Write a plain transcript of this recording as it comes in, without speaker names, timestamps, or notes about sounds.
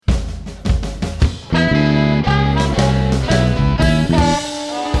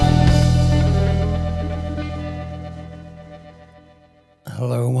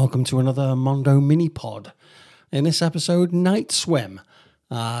welcome to another Mondo mini pod. In this episode, Night Swim.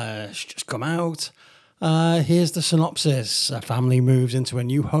 It's just come out. Here's the synopsis. A family moves into a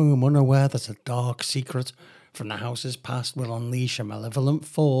new home unaware that a dark secret from the house's past will unleash a malevolent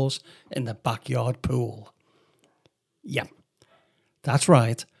force in the backyard pool. Yep, that's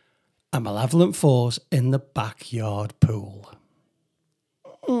right. A malevolent force in the backyard pool.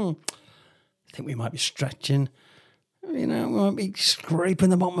 I think we might be stretching. We might be scraping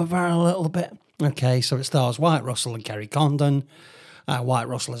the bottom of the barrel a little bit. Okay, so it stars Wyatt Russell and Kerry Condon. Wyatt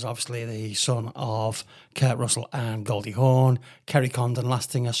Russell is obviously the son of Kurt Russell and Goldie Hawn. Kerry Condon, last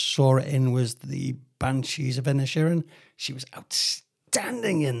thing I saw it in was the Banshees of Inisherin. She was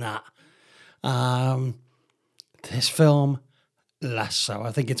outstanding in that. This film, less so.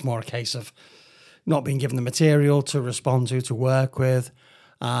 I think it's more a case of not being given the material to respond to work with.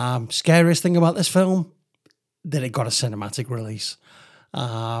 Scariest thing about this film, that it got a cinematic release.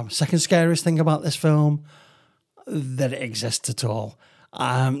 Second scariest thing about this film, that it exists at all.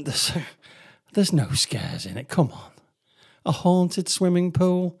 There's no scares in it. Come on. A haunted swimming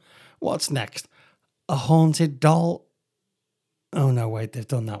pool? What's next? A haunted doll? Oh, no, wait, they've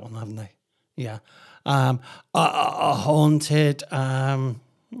done that one, haven't they? Yeah. A haunted...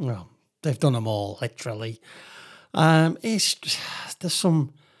 well, they've done them all, literally. There's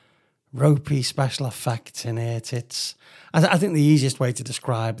some ropey special effects in it. I think the easiest way to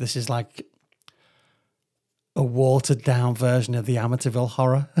describe this is like a watered down version of the Amityville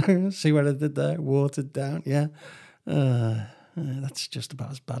Horror. See what I did there? Watered down, yeah. That's just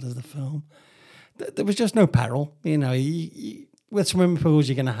about as bad as the film. There was just no peril. With swimming pools,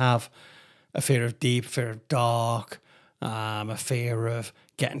 you're going to have a fear of deep, fear of dark, a fear of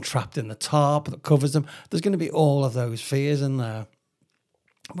getting trapped in the tarp that covers them. There's going to be all of those fears in there.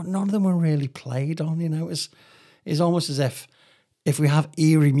 But none of them were really played on, It's almost as if we have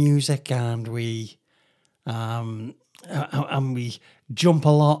eerie music and we jump a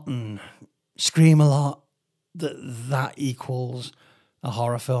lot and scream a lot, that equals a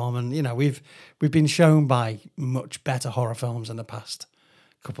horror film. And, we've been shown by much better horror films in the past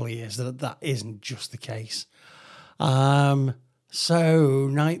couple of years that isn't just the case. So,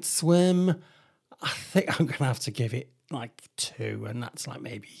 Night Swim, I think I'm going to have to give it like 2, and that's like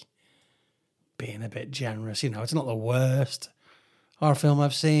maybe being a bit generous. It's not the worst horror film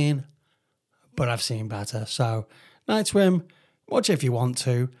I've seen, but I've seen better. So, Night Swim, watch it if you want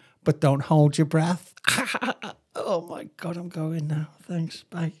to, but don't hold your breath. Oh my God, I'm going now. Thanks,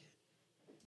 bye.